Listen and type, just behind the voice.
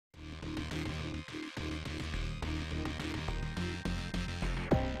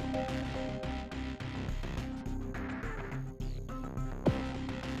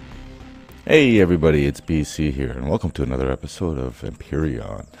Hey everybody, it's BC here, and welcome to another episode of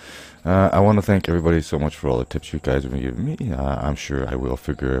Empyrion. I want to thank everybody so much for all the tips you guys have been giving me. I'm sure I will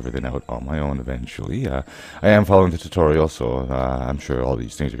figure everything out on my own eventually. I am following the tutorial, so I'm sure all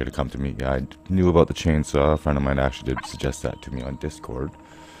these things are going to come to me. I knew about the chainsaw. A friend of mine actually did suggest that to me on Discord.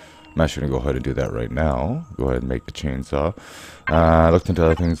 I'm actually going to go ahead and do that right now. Go ahead and make the chainsaw. I looked into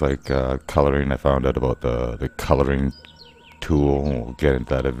other things like coloring. I found out about the coloring tool. We'll get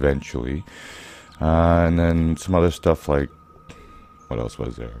into that eventually. And then some other stuff like, what else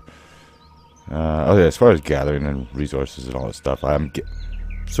was there? Oh yeah, as far as gathering and resources and all that stuff,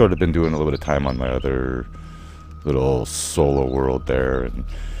 sort of been doing a little bit of time on my other little solo world there, and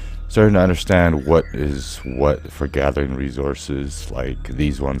starting to understand what is what for gathering resources. Like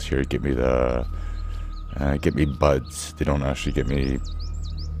these ones here get me buds. They don't actually get me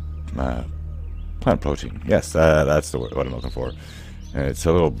plant protein. Yes, that's the word what I'm looking for. And it's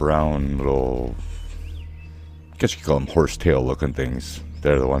a little brown, I guess you could call them horsetail looking things.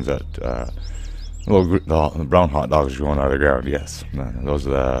 They're the ones that, the brown hot dogs growing out of the ground. Yes, those are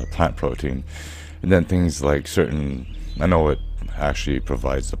the plant protein. And then things like I know it actually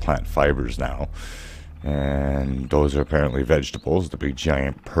provides the plant fibers now. And those are apparently vegetables, the big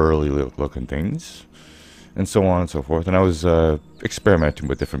giant pearly looking things. And so on and so forth. And I was experimenting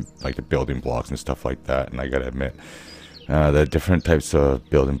with different, like the building blocks and stuff like that. And I gotta admit, the different types of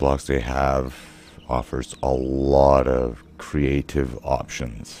building blocks they have offers a lot of creative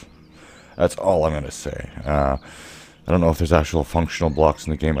options. That's all I'm gonna say. I don't know if there's actual functional blocks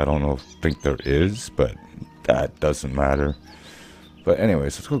in the game. I don't think there is, but that doesn't matter. But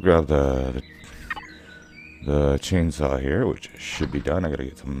anyways, let's go grab the chainsaw here, which should be done. I gotta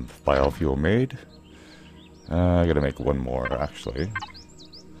get some biofuel made. I gotta make one more, actually.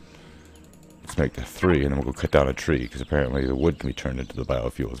 Let's make 3, and then we'll go cut down a tree, because apparently the wood can be turned into the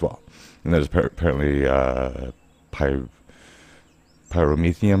biofuel as well. And there's apparently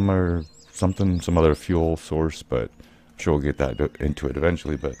pyromethium or something, some other fuel source, but I'm sure we'll get that into it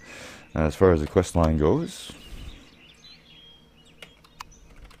eventually. But as far as the quest line goes,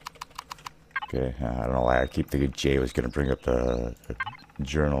 okay, I don't know why I keep thinking Jay was going to bring up the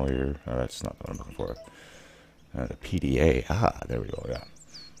journal here. Oh, that's not what I'm looking for. The PDA. There we go. Yeah.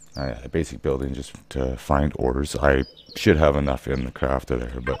 The basic building just to find ores. I should have enough in the crafter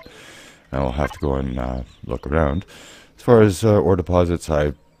there, but I'll have to go and look around. As far as ore deposits,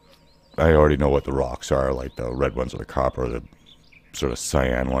 I already know what the rocks are. Like the red ones are the copper, the sort of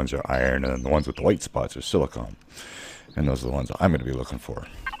cyan ones are iron, and then the ones with the white spots are silicon. And those are the ones I'm going to be looking for.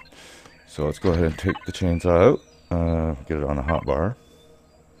 So let's go ahead and take the chainsaw out, get it on the hotbar.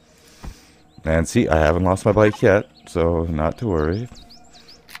 And see, I haven't lost my bike yet, so not to worry.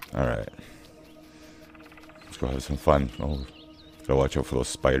 Alright. Let's go have some fun. Oh, gotta watch out for those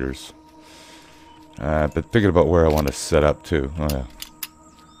spiders. But thinking about where I want to set up too. Oh yeah.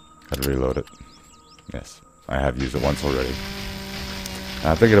 Gotta reload it. Yes, I have used it once already.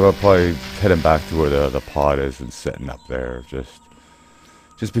 I'm thinking about probably heading back to where the pod is and setting up there. Just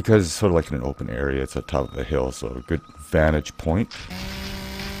because it's sort of like in an open area. It's at the top of the hill, so a good vantage point.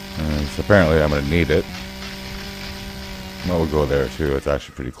 So apparently I'm going to need it. Well, we'll go there too. It's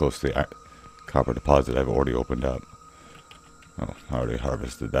actually pretty close to the copper deposit I've already opened up. Oh, I already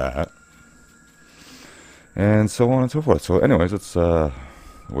harvested that. And so on and so forth. So anyways, let's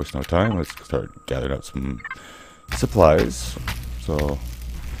waste no time. Let's start gathering up some supplies. So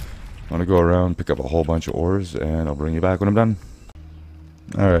I'm going to go around, pick up a whole bunch of ores, and I'll bring you back when I'm done.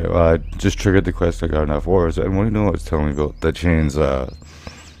 Alright, well, I just triggered the quest. I got enough ores. And what do you know it's telling me about the chains?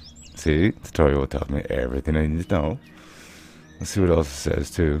 See, tutorial will tell me everything I need to know. Let's see what else it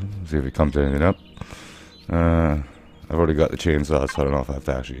says too. See if it comes anything up. I've already got the chainsaw, so I don't know if I have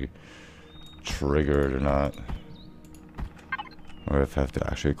to actually trigger it or not. Or if I have to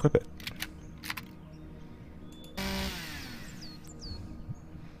actually equip it.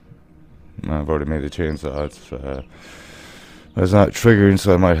 I've already made the chainsaw. It's not triggering,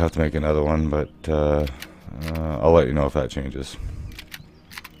 so I might have to make another one, but I'll let you know if that changes.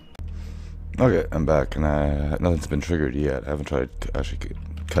 Okay, I'm back, and nothing's been triggered yet. I haven't tried actually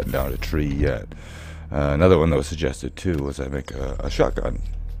cutting down a tree yet. Another one that was suggested too was I make a shotgun.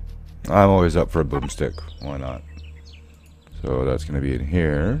 I'm always up for a boomstick. Why not? So that's going to be in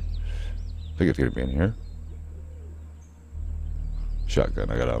here. I think it's going to be in here.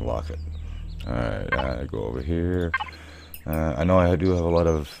 Shotgun, I got to unlock it. Alright, I go over here. I know I do have a lot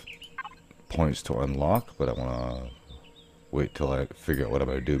of points to unlock, but I want to wait till I figure out what I'm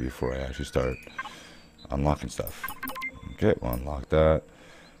going to do before I actually start unlocking stuff. Okay, we'll unlock that.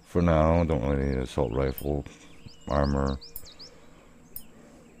 For now, don't really need an assault rifle, armor.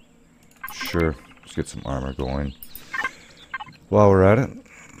 Sure, let's get some armor going while we're at it.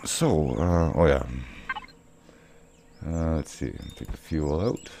 So, oh yeah. Let's see, take the fuel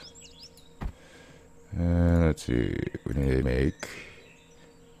out. Let's see, we need to make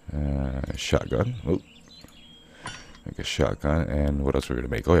a shotgun. Oh, make a shotgun, and what else we're gonna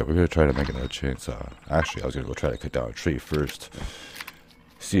make? Oh yeah, we're gonna try to make another chainsaw. Actually, I was gonna go try to cut down a tree first.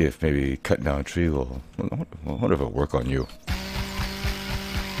 See if maybe cutting down a tree will. I wonder if it'll work on you.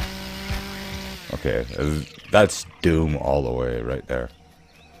 Okay, that's doom all the way right there.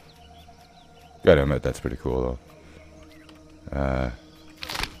 Gotta admit, that's pretty cool though.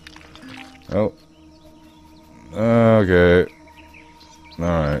 Oh. Okay.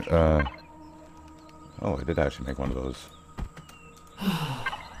 Alright, oh, I did actually make one of those.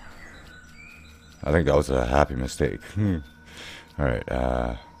 I think that was a happy mistake. Alright,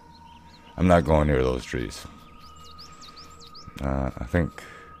 I'm not going near those trees. I think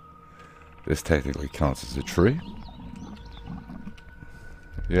this technically counts as a tree.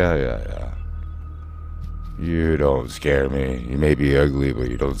 Yeah. You don't scare me. You may be ugly, but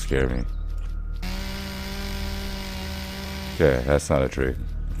you don't scare me. Okay, that's not a tree,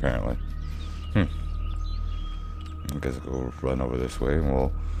 apparently. I guess I'll go run over this way and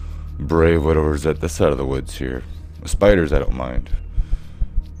we'll brave whatever's at this side of the woods here. The spiders I don't mind.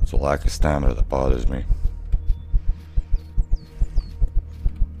 It's a lack of stamina that bothers me.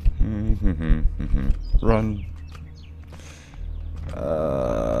 Run.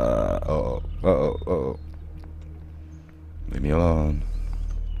 Uh-oh. Leave me alone.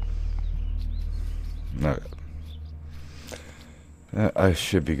 Okay. I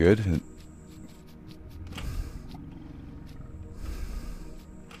should be good.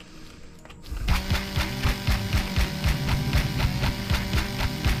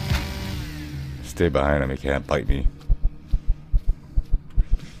 Stay behind him, he can't bite me.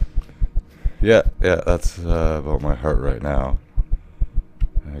 Yeah, that's about my heart right now.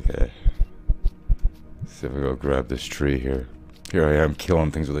 Okay. See if we go grab this tree here. Here I am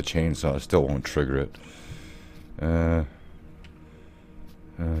killing things with a chainsaw, I still won't trigger it.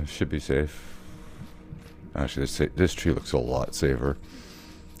 Should be safe. Actually, this tree looks a lot safer.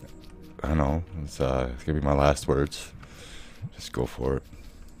 I don't know, it's gonna be my last words. Just go for it.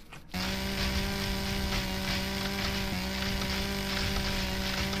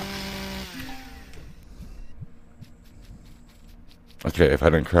 Okay, if I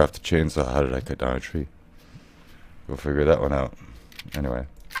didn't craft a chainsaw, how did I cut down a tree? We'll figure that one out. Anyway,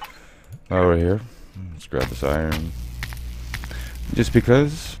 while we're here, let's grab this iron. Just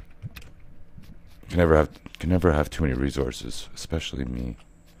because can never have too many resources, especially me.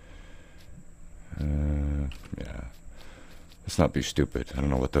 Yeah. Let's not be stupid. I don't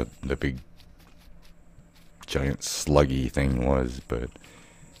know what the big giant sluggy thing was, but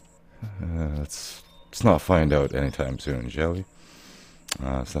let's not find out anytime soon, shall we?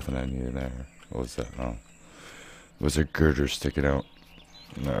 There's nothing I needed there. What was that? Oh. Was there girder sticking out?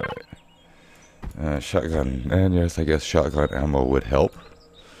 Alright. Shotgun. And yes, I guess shotgun ammo would help.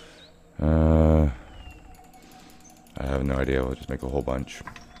 I have no idea. We'll just make a whole bunch.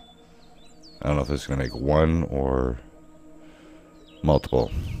 I don't know if this is going to make one or multiple.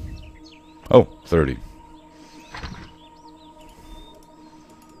 Oh, 30.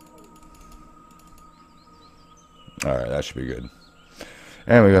 Alright, that should be good.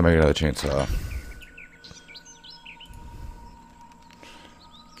 And we gotta make another chainsaw.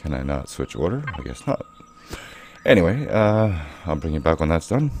 Can I not switch order? I guess not. Anyway, I'll bring you back when that's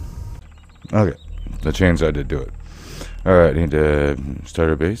done. Okay, the chainsaw did do it. Alright, I need to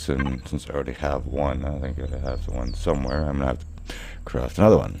start a base, and since I already have one, I think I have one somewhere, I'm gonna have to craft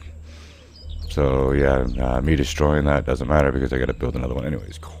another one. So yeah, me destroying that doesn't matter because I gotta build another one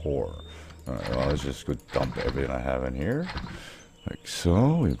anyways. Core. Alright, well, let's just go dump everything I have in here. Like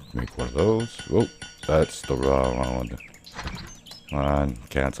so, we make one of those. Oh, that's the wrong one. Come on,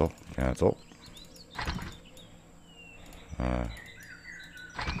 cancel. That's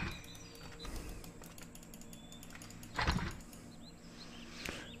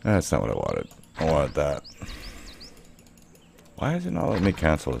not what I wanted. I wanted that. Why is it not letting me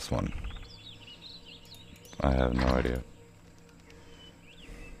cancel this one? I have no idea.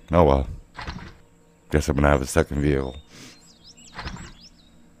 Oh well. Guess I'm gonna have a second vehicle.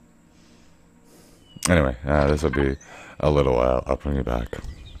 Anyway, this will be a little while. I'll bring you back.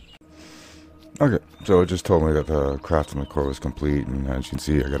 Okay, so it just told me that the crafting my core was complete, and as you can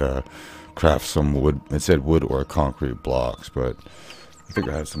see, I gotta craft some wood. It said wood or concrete blocks, but I think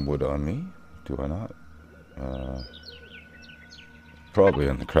I have some wood on me. Do I not? Probably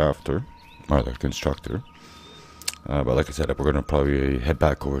in the crafter or the constructor. But like I said, we're gonna probably head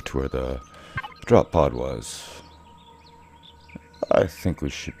back over to where the drop pod was. I think we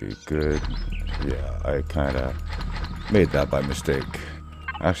should be good. Yeah, I kind of made that by mistake.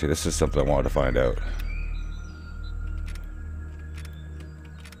 Actually, this is something I wanted to find out.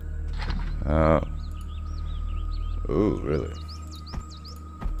 Ooh, really?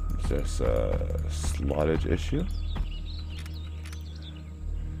 Is this a slottage issue?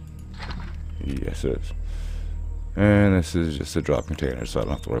 Yes, it is. And this is just a drop container, so I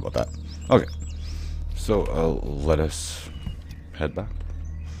don't have to worry about that. Okay, so let us head back.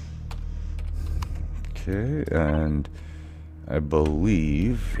 Okay, and I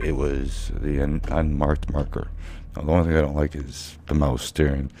believe it was the unmarked marker. Now, the only thing I don't like is the mouse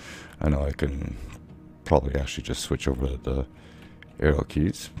steering. I know I can probably actually just switch over the arrow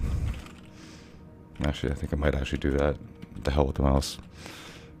keys. Actually, I think I might actually do that. The hell with the mouse.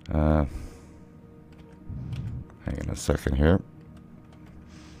 Hang on a second here.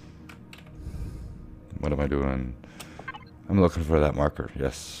 What am I doing? I'm looking for that marker.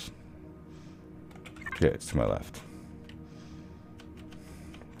 Yes. Okay, it's to my left.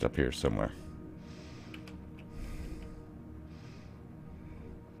 It's up here somewhere.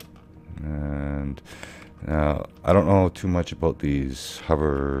 And now I don't know too much about these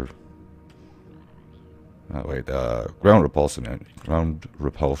hover. Ground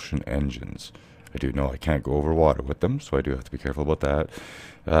repulsion engines. I do know I can't go over water with them, so I do have to be careful about that.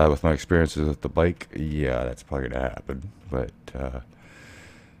 With my experiences with the bike, yeah, that's probably gonna happen. But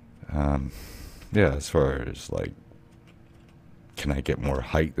yeah, as far as like, can I get more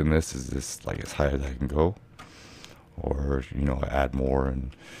height than this? Is this like as high as I can go, or I add more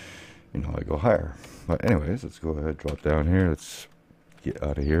and I go higher? But anyways, let's go ahead, drop down here. Let's get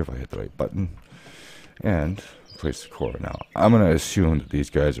out of here if I hit the right button and place the core. Now I'm gonna assume that these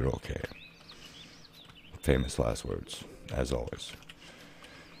guys are okay. Famous last words, as always.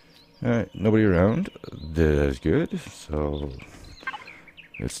 Alright, nobody around. That is good. So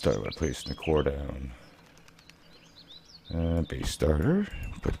let's start by placing the core down. Base starter.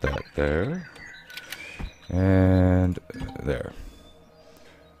 Put that there. And there.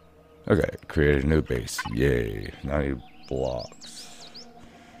 Okay, create a new base. Yay. Now I need blocks.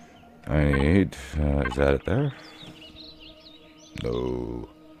 I need, is that it there? No.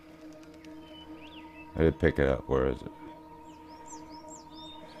 I did pick it up. Where is it?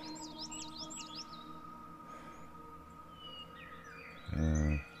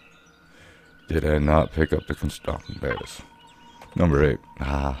 Did I not pick up the construction? There it is. Number 8.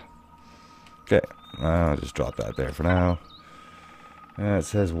 Ah. Okay. I'll just drop that there for now. And it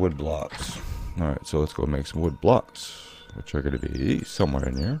says wood blocks. Alright, so let's go make some wood blocks, which are going to be somewhere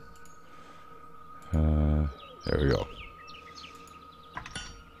in here. There we go.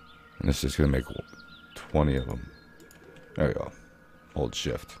 And this is going to make 20 of them. There we go. Hold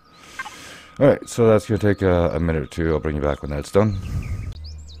shift. Alright, so that's going to take a minute or two. I'll bring you back when that's done.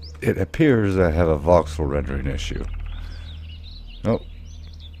 It appears I have a voxel rendering issue. Nope.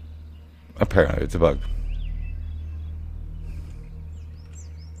 Apparently it's a bug.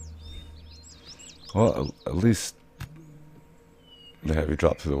 Well, at least they have you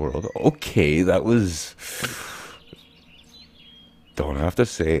drop through the world. Okay, that was... Don't have to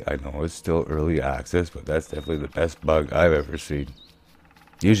say, I know it's still early access, but that's definitely the best bug I've ever seen.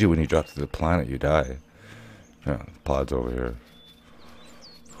 Usually when you drop to the planet, you die. Yeah, pods over here.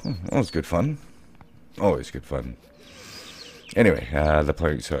 That was good fun. Always good fun. Anyway, the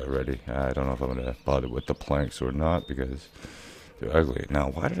planks are ready. I don't know if I'm going to bother with the planks or not, because they're ugly. Now,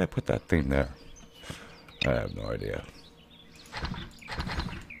 why did I put that thing there? I have no idea.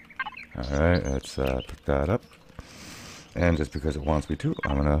 Alright, let's pick that up. And just because it wants me to,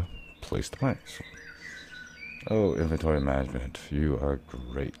 I'm going to place the planks. Oh, inventory management. You are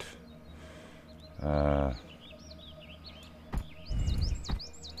great.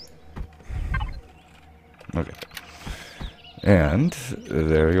 Okay. And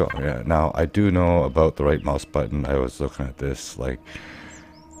there you go. Yeah. Now, I do know about the right mouse button. I was looking at this. Like,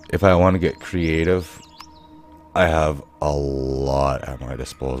 if I want to get creative, I have a lot at my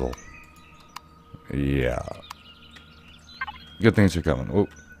disposal. Yeah. Good things are coming. Oh,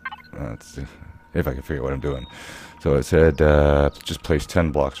 let's see if I can figure out what I'm doing. So it said just place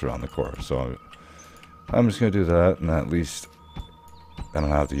 10 blocks around the core. So I'm just going to do that, and at least I don't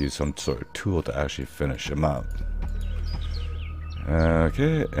have to use some sort of tool to actually finish them out.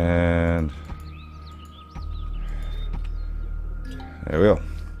 Okay, and there we go.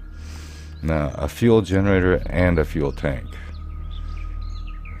 Now, a fuel generator and a fuel tank.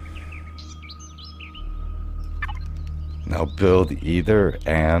 Now build either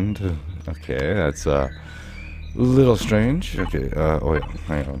and. Okay, that's Little strange. Okay, oh yeah,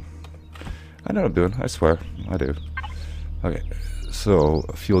 hang on. I know what I'm doing, I swear. I do. Okay, so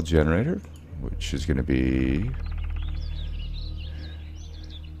a fuel generator, which is gonna be...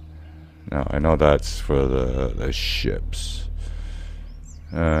 Now, I know that's for the ships.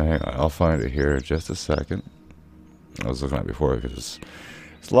 Hang on, I'll find it here in just a second. I was looking at it before because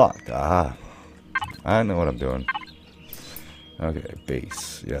it's locked. Ah, I know what I'm doing. Okay,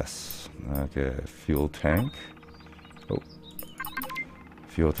 base, yes. Okay, fuel tank. Oh,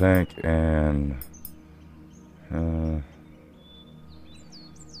 fuel tank and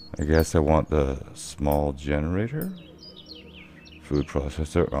I guess I want the small generator, food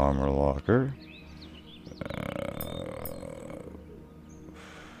processor, armor locker.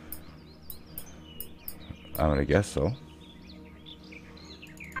 I'm gonna guess so.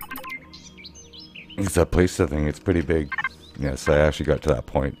 It's that place thing, it's pretty big. Yes, I actually got to that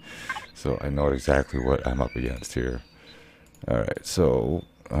point, so I know exactly what I'm up against here. Alright, so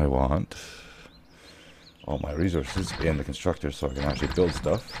I want all my resources in the constructor so I can actually build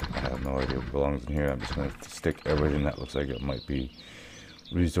stuff. I have no idea what belongs in here. I'm just going to stick everything that looks like it might be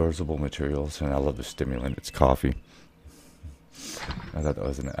resourceable materials, and I love the stimulant. It's coffee. I thought that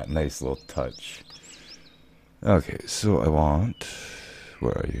was a nice little touch. Okay, so I want...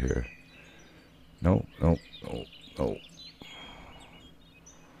 Where are you here? No, no, no, no.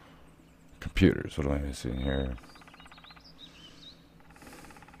 Computers, what am I missing here?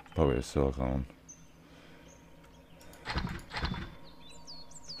 Probably a silicone.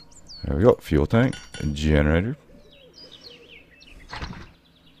 There we go, fuel tank, and generator.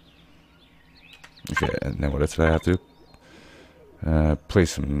 Okay, and then what else did I have to do?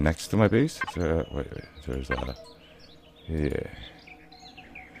 Place them next to my base? Wait, there's that. Yeah.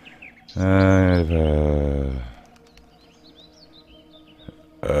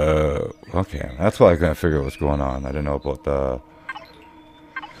 Okay, that's why I couldn't figure out what's going on. I didn't know about the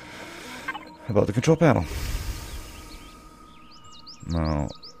control panel. Now,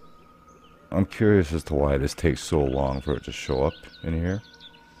 I'm curious as to why this takes so long for it to show up in here.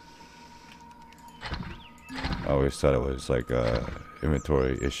 I always thought it was like a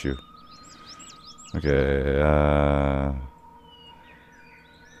inventory issue. Okay,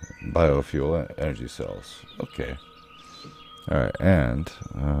 biofuel, energy cells. Okay. Alright, and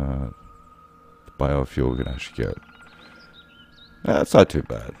biofuel we can actually get. That's not too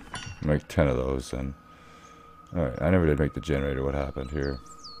bad. Make 10 of those and... Alright, I never did make the generator. What happened here?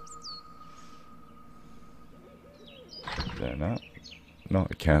 Did I not? No,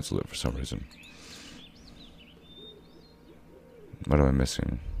 I canceled it for some reason. What am I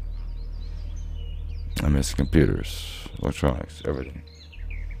missing? I miss computers, electronics, everything.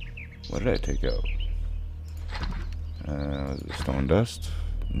 What did I take out? Stone dust?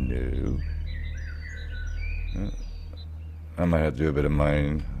 No. I might have to do a bit of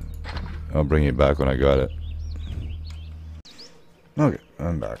mining. I'll bring you back when I got it. Okay,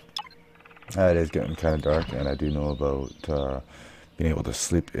 I'm back. It is getting kind of dark, and I do know about being able to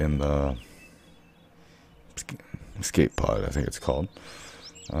sleep in the escape pod, I think it's called.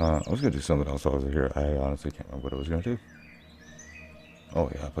 I was going to do something else over here. I honestly can't remember what I was going to do. Oh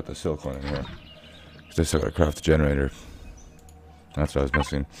yeah, I put the silicone in here. Because I still got to craft the generator. That's what I was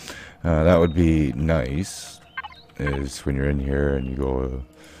missing. That would be nice, is when you're in here and you go,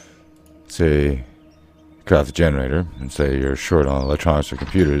 say, craft the generator, and say you're short on electronics or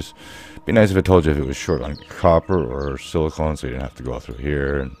computers. It'd be nice if it told you if it was short on copper or silicone, so you didn't have to go through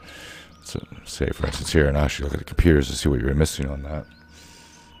here and, so, say for instance here, and actually look at the computers to see what you were missing on that.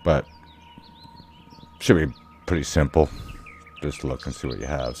 But should be pretty simple. Just look and see what you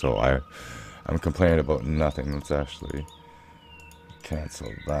have. So I'm complaining about nothing. Let's actually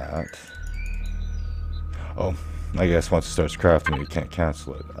cancel that. Oh, I guess once it starts crafting, you can't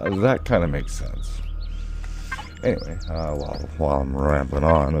cancel it. That kind of makes sense. Anyway, while I'm rambling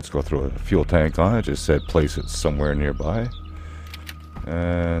on, let's go through a fuel tank on it. Just said place it somewhere nearby,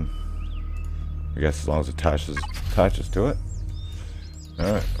 and I guess as long as it attaches to it.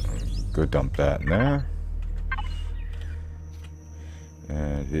 Alright, go dump that in there.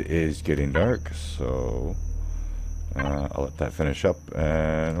 And it is getting dark, so I'll let that finish up,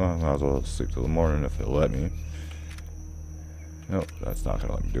 and well, I might as well sleep till the morning if it'll let me. Nope, that's not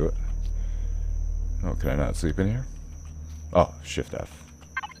gonna let me do it. Oh, can I not sleep in here? Oh, Shift F.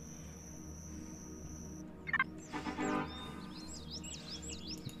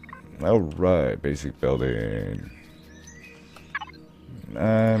 Alright, basic building.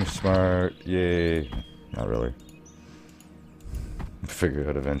 I'm smart, yay. Not really. Figure it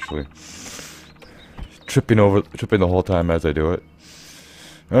out eventually. Tripping the whole time as I do it.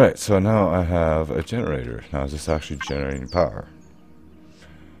 Alright, so now I have a generator. Now is this actually generating power?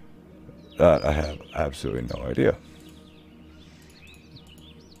 That I have absolutely no idea.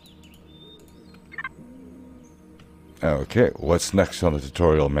 Okay, what's next on the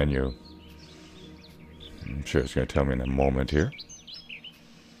tutorial menu? I'm sure it's going to tell me in a moment here.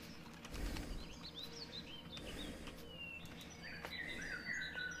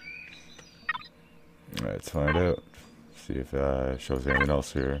 Let's find out. See if it shows anything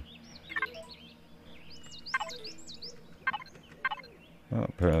else here. Oh,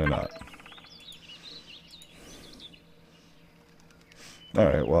 apparently not.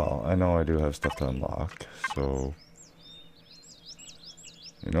 Alright, well, I know I do have stuff to unlock, so...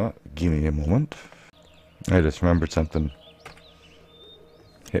 You know what? Give me a moment. I just remembered something.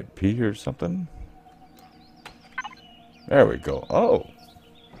 Hit P or something? There we go. Oh!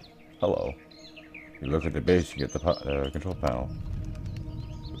 Hello. You look at the base, you get the control panel.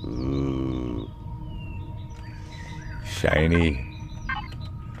 Ooh. Shiny.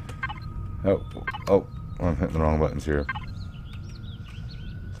 Oh, I'm hitting the wrong buttons here.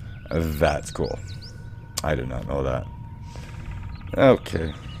 That's cool. I did not know that.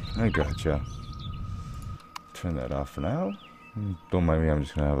 Okay, I gotcha. Turn that off for now. Don't mind me, I'm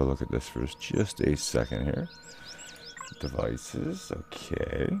just gonna have a look at this for just a second here. Devices,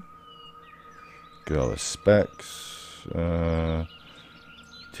 okay. Get all the specs.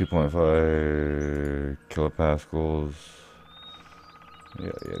 2.5 kilopascals.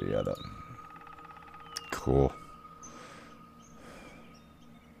 Yada yada. Cool.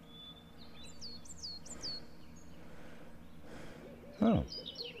 Oh.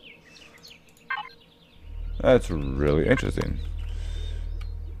 That's really interesting.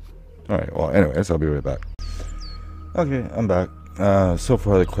 Alright, well anyways, I'll be right back. Okay, I'm back. So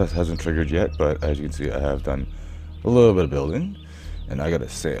far the quest hasn't triggered yet, but as you can see I have done a little bit of building. And I gotta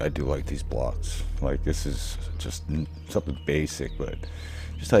say, I do like these blocks. Like, this is just something basic, but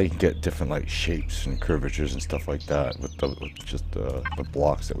just how you can get different like shapes and curvatures and stuff like that with just the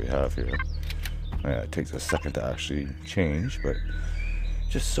blocks that we have here. Yeah, it takes a second to actually change, but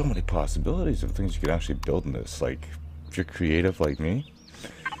just so many possibilities of things you can actually build in this. Like, if you're creative like me,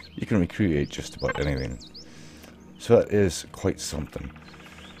 you can recreate just about anything. So that is quite something.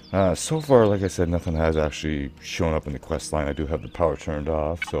 So far, like I said, nothing has actually shown up in the quest line. I do have the power turned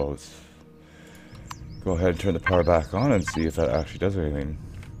off, so let's go ahead and turn the power back on and see if that actually does anything.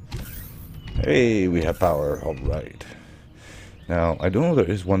 Hey, we have power. Alright. Now, I do know there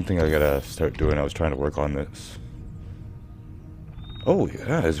is one thing I gotta start doing. I was trying to work on this. Oh,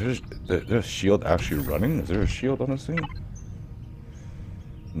 yeah. Is there a shield actually running? Is there a shield on this thing?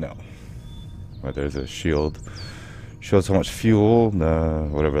 No. But there's a shield. Shows how much fuel,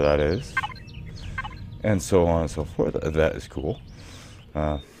 whatever that is. And so on and so forth. That is cool.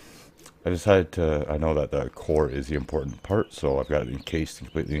 I decided to... I know that the core is the important part, so I've got it encased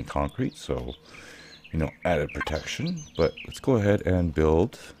completely in concrete, so... You know, added protection. But let's go ahead and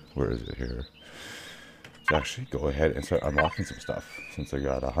build... Where is it here? Let's actually go ahead and start unlocking some stuff. Since I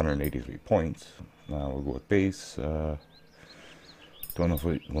got 183 points. Now we'll go with base. Don't know if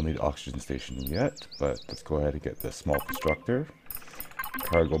we'll need oxygen station yet, but let's go ahead and get the small constructor.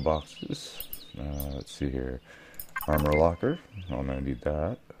 Cargo boxes. Let's see here. Armor locker. I'm gonna need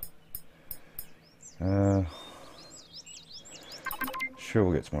that. Sure,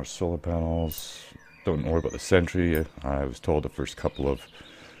 we'll get some more solar panels. Don't worry about the sentry. I was told the first couple of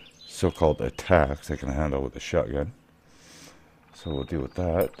so-called attacks I can handle with the shotgun. So we'll deal with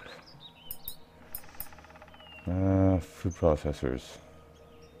that. Food processors.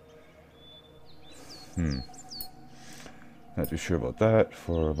 Not too sure about that.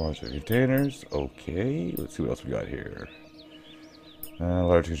 For modular containers. Okay, let's see what else we got here.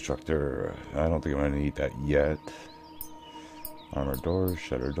 Large constructor. I don't think I'm going to need that yet. Armor doors,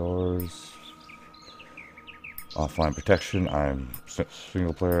 shutter doors. Offline protection. I'm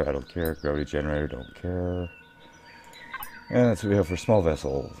single player. I don't care. Gravity generator. Don't care. And that's what we have for small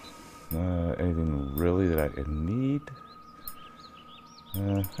vessel. Anything really that I need?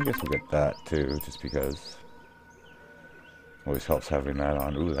 I guess we'll get that too, just because always helps having that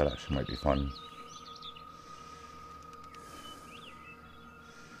on. Ooh, that actually might be fun.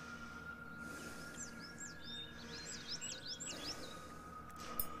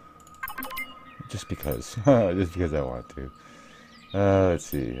 Just because. Just because I want to. Let's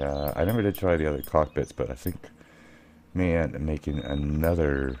see. I never did try the other cockpits, but I think me and making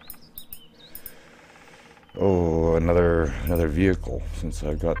another... Oh, another vehicle, since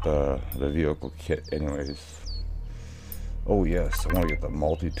I got the vehicle kit anyways. Oh yes, I want to get the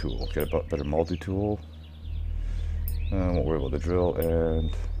multi-tool. Get a better multi-tool. Won't worry about the drill,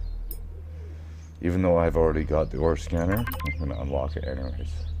 and even though I've already got the ore scanner, I'm going to unlock it anyways.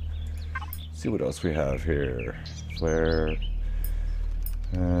 See what else we have here. Flare,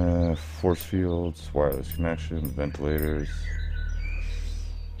 force fields, wireless connection, ventilators.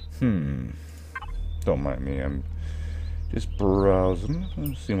 Don't mind me, I'm just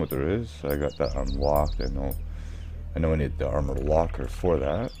browsing, seeing what there is. I got that unlocked. I know I need the armor locker for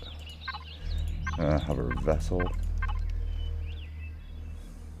that. Hover vessel.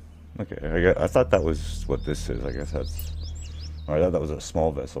 Okay, I thought that was what this is. I guess that's... I thought that was a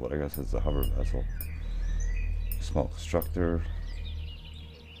small vessel, but I guess it's a hover vessel. Small constructor.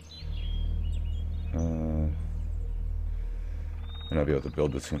 And I'll be able to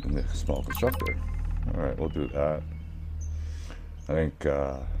build this in the small constructor. Alright, we'll do that. I think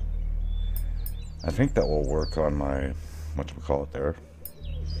that will work on my... whatchamacallit there.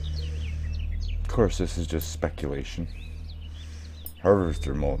 Of course, this is just speculation.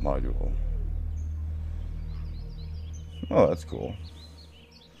 Harvester module. Oh, that's cool.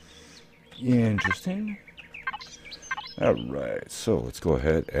 Interesting. Alright, so let's go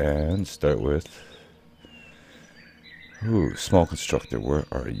ahead and start with... Ooh, small constructor, where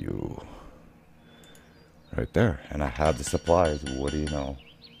are you? Right there. And I have the supplies, what do you know?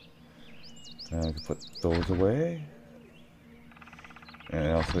 And I can put those away.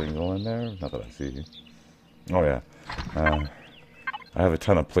 Anything else that can go in there? Not that I see. Oh yeah. I have a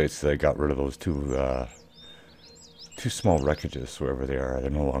ton of plates that I got rid of those two small wreckages, wherever they are. They're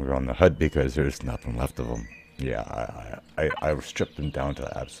no longer on the HUD because there's nothing left of them. Yeah, I stripped them down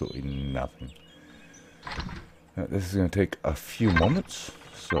to absolutely nothing. This is going to take a few moments,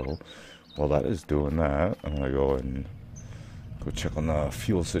 so while that is doing that, I'm going to go and check on the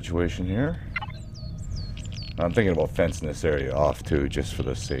fuel situation here. I'm thinking about fencing this area off too, just for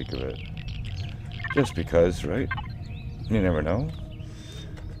the sake of it. Just because, right? You never know.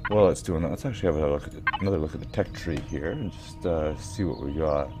 Well, it's doing that. Let's actually have another look at the tech tree here and just see what we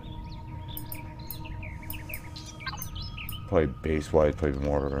got. Probably base-wise, probably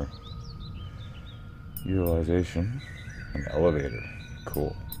more utilization. An elevator.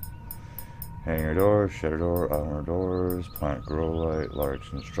 Cool. Hangar door, shutter door, armor doors, plant grow light, large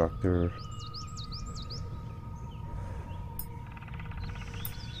constructor.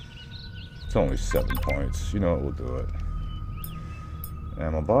 It's only 7 points. You know what, we'll do it.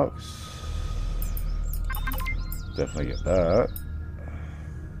 Ammo box. Definitely get that.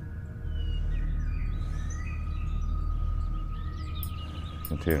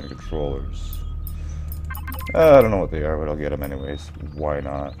 Container controllers. I don't know what they are, but I'll get them anyways. Why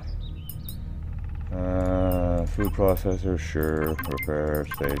not? Food processor, sure. Repair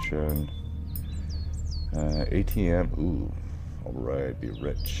station. ATM. Ooh. Alright, be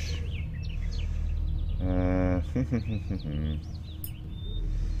rich.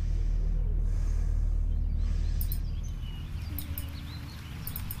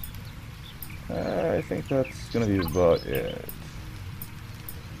 I think that's gonna be about it.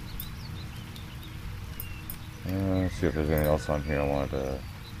 Let's see if there's anything else on here I wanted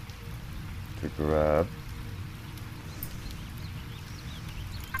to grab.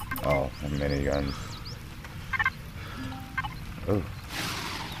 Oh, miniguns. Oh,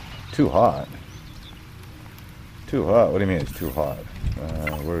 too hot. Too hot? What do you mean it's too hot?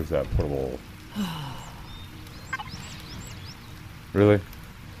 Where's that portable? Really?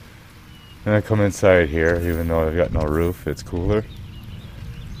 And I come inside here, even though I've got no roof, it's cooler.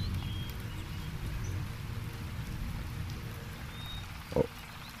 Oh,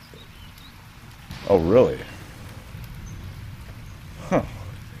 oh really? Huh.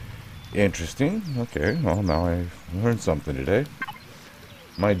 Interesting. Okay, well now I learned something today.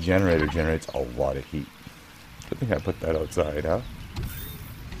 My generator generates a lot of heat. I think I put that outside, huh?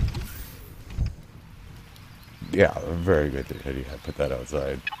 Yeah, very good idea. I put that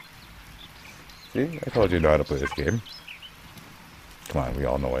outside. See, I told you know how to play this game. Come on, we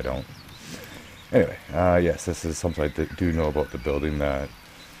all know I don't. Anyway, yes, this is something I do know about the building, that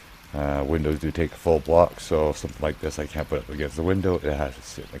windows do take a full block, so something like this I can't put up against the window. It has to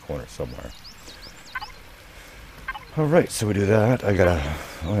sit in the corner somewhere. Alright, so we do that. I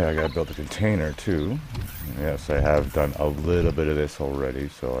gotta build a container too. Yes, I have done a little bit of this already,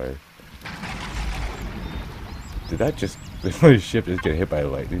 so did that just... my ship just get hit by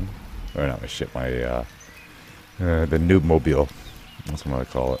lightning? Or not my ship, the noob mobile. That's what I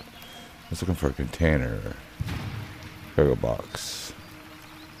call it. I was looking for a container. Cargo box.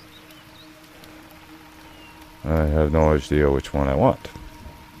 I have no idea which one I want.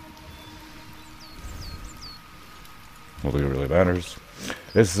 Well, it really matters.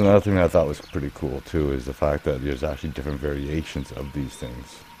 This is another thing that I thought was pretty cool too, is the fact that there's actually different variations of these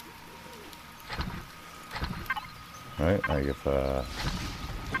things. Right, like if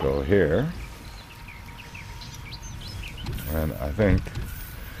go here, and I think,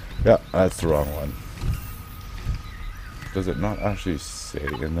 yeah, that's the wrong one. Does it not actually say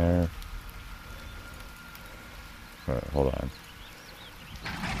in there? Alright, hold on.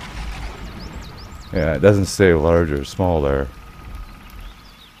 Yeah, it doesn't say large or small there.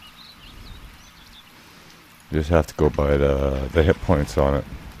 You just have to go by the hit points on it.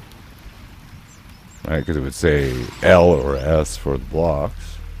 Right, because it would say L or S for the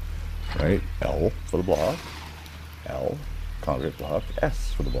blocks. Right, L for the block. L, concrete block.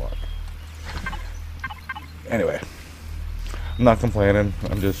 S for the block. Anyway, I'm not complaining.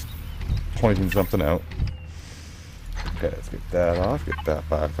 I'm just pointing something out. Okay, let's get that off, get that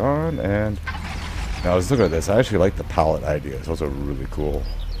back on, and now let's look at this. I actually like the palette ideas. Those are really cool.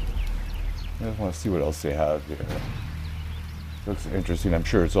 I just want to see what else they have here. Looks interesting. I'm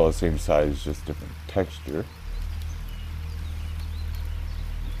sure it's all the same size, just different texture.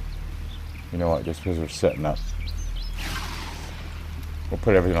 You know what, just because we're setting up, we'll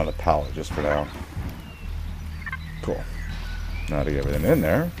put everything on the palette just for now. Cool. Now to get everything in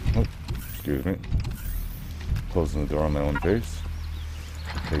there. Oops, excuse me. Closing the door on my own face.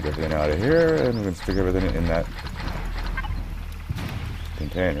 Take everything out of here, and we're going to stick everything in that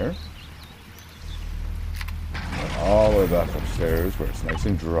container. And all the way back upstairs where it's nice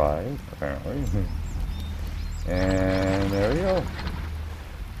and dry, apparently. And there we go.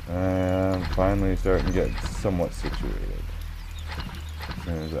 And finally starting to get somewhat situated. As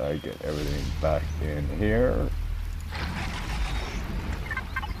soon as I get everything back in here.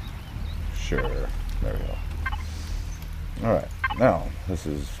 Sure. There we go. Alright, now this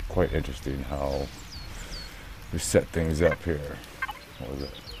is quite interesting how we set things up here. What was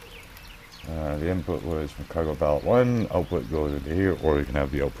it? The input was from cargo ballot 1, output goes into here, or you can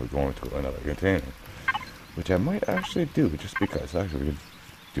have the output going to another container. Which I might actually do, just because. Actually, we can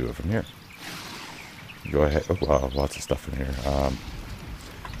do it from here. Go ahead. Oh, wow, lots of stuff in here.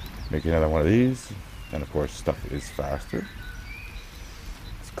 Make another one of these, and of course, stuff is faster.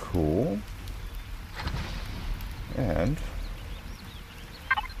 It's cool. And,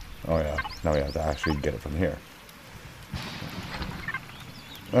 oh yeah, now we have to actually get it from here.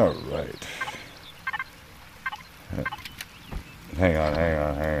 Alright. Hang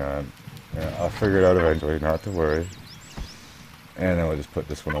on. Yeah, I'll figure it out eventually, not to worry. And then we'll just put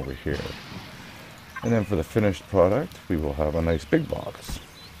this one over here. And then for the finished product, we will have a nice big box.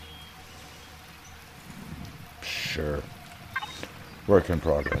 Sure. Work in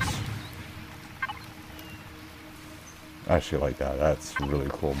progress. I actually like that. That's a really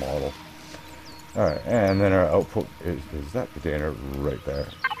cool model. Alright, and then our output is that container right there.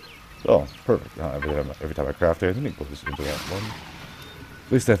 Oh, perfect. Every time I craft anything, it goes into that one.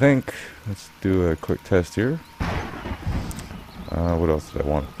 At least I think. Let's do a quick test here. What else did I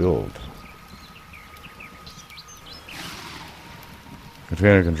want to build?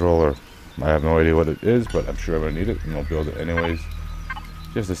 Container controller. I have no idea what it is, but I'm sure I'm going to need it, and I'll build it anyways.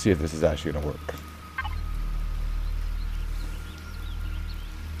 Just to see if this is actually going to work.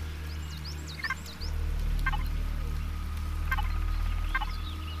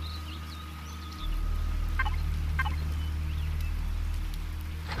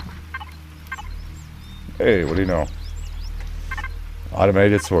 Hey, what do you know?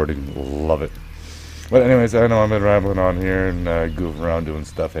 Automated sorting. Love it. But anyways, I know I've been rambling on here and goofing around doing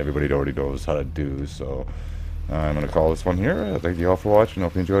stuff everybody already knows how to do, so I'm going to call this one here. Thank you all for watching.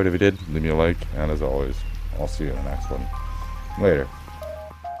 Hope you enjoyed. If you did, leave me a like, and as always, I'll see you in the next one. Later.